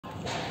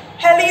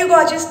Hello you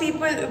gorgeous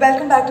people,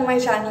 welcome back to my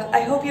channel.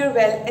 I hope you're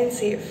well and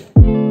safe.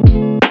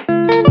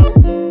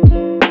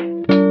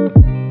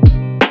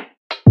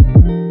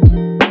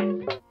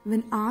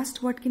 When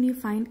asked what can you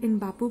find in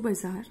Bapu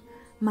bazaar,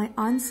 my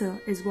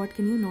answer is what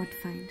can you not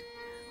find.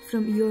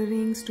 From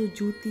earrings to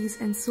jutis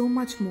and so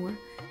much more,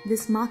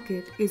 this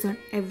market is on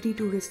every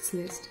tourist's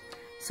list.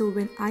 So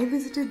when I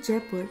visited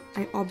Jaipur,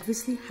 I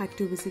obviously had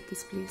to visit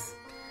this place.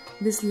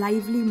 This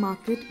lively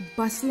market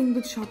bustling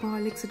with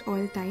shopaholics at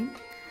all time.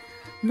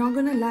 Not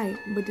gonna lie,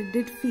 but it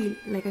did feel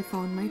like I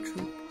found my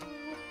truth.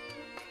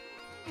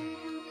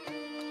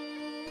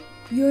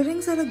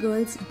 Earrings are a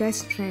girl's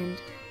best friend,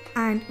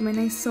 and when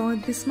I saw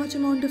this much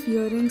amount of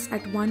earrings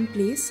at one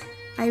place,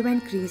 I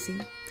went crazy.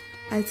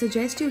 I'll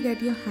suggest you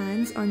get your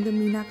hands on the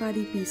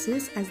Meghna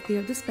pieces as they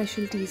are the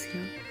specialties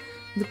here.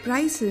 The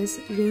prices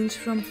range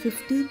from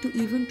 50 to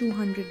even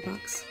 200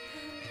 bucks.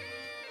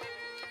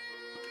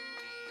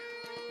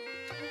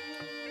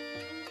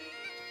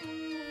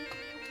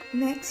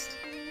 Next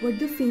were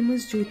the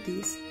famous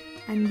jutis,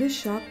 and this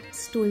shop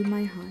stole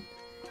my heart.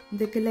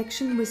 The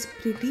collection was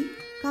pretty,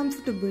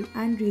 comfortable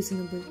and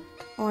reasonable,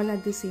 all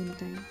at the same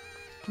time.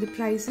 The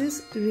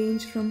prices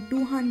range from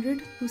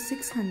 200 to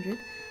 600,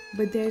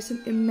 but there is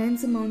an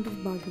immense amount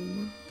of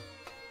bargaining.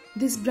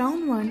 This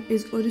brown one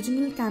is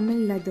original camel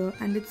leather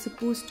and it's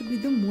supposed to be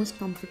the most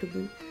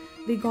comfortable.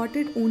 We got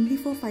it only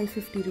for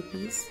 550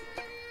 rupees.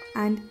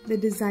 And the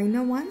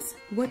designer ones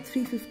were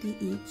 350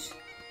 each.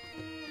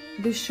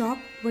 This shop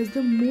was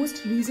the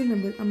most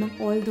reasonable among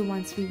all the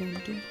ones we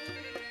went to.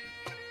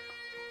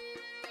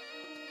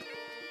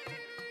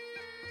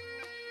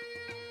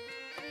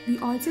 We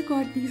also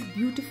got these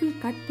beautiful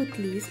cut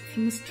putlis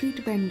from a street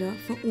vendor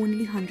for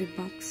only 100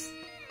 bucks.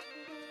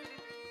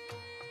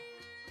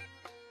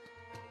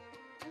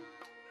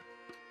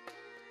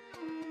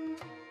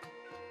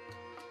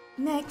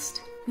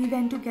 Next, we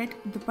went to get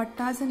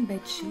dupattas and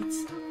bed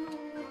sheets.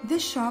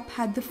 This shop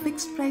had the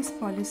fixed price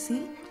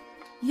policy,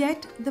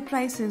 yet the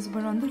prices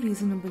were on the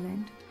reasonable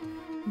end.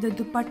 The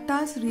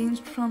dupattas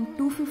ranged from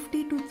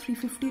 250 to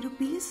 350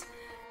 rupees,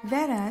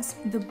 whereas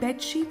the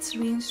bed sheets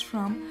ranged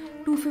from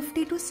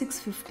 250 to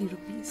 650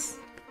 rupees.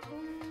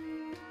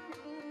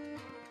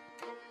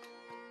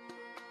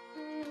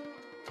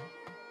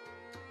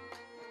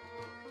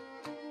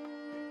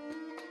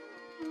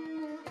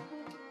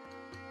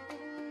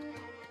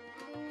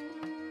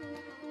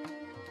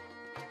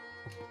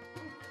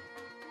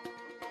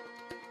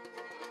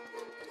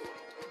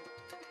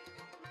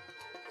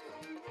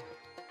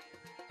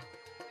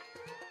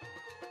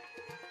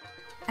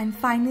 And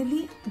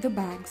finally, the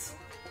bags.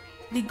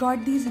 We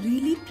got these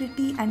really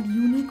pretty and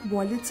unique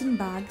wallets and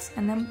bags,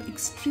 and I'm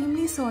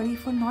extremely sorry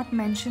for not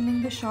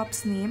mentioning the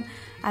shop's name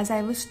as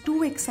I was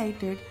too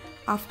excited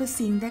after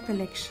seeing their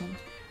collection,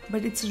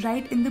 but it's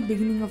right in the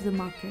beginning of the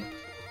market.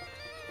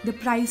 The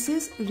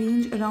prices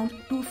range around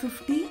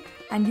 250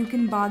 and you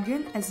can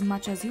bargain as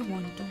much as you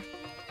want to.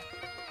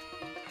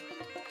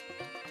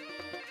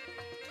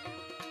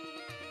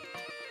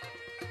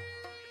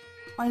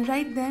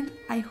 Alright then,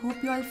 I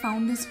hope you all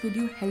found this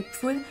video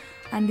helpful,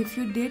 and if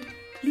you did,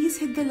 please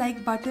hit the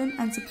like button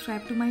and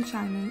subscribe to my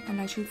channel, and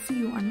I shall see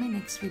you on my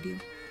next video.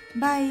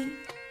 Bye!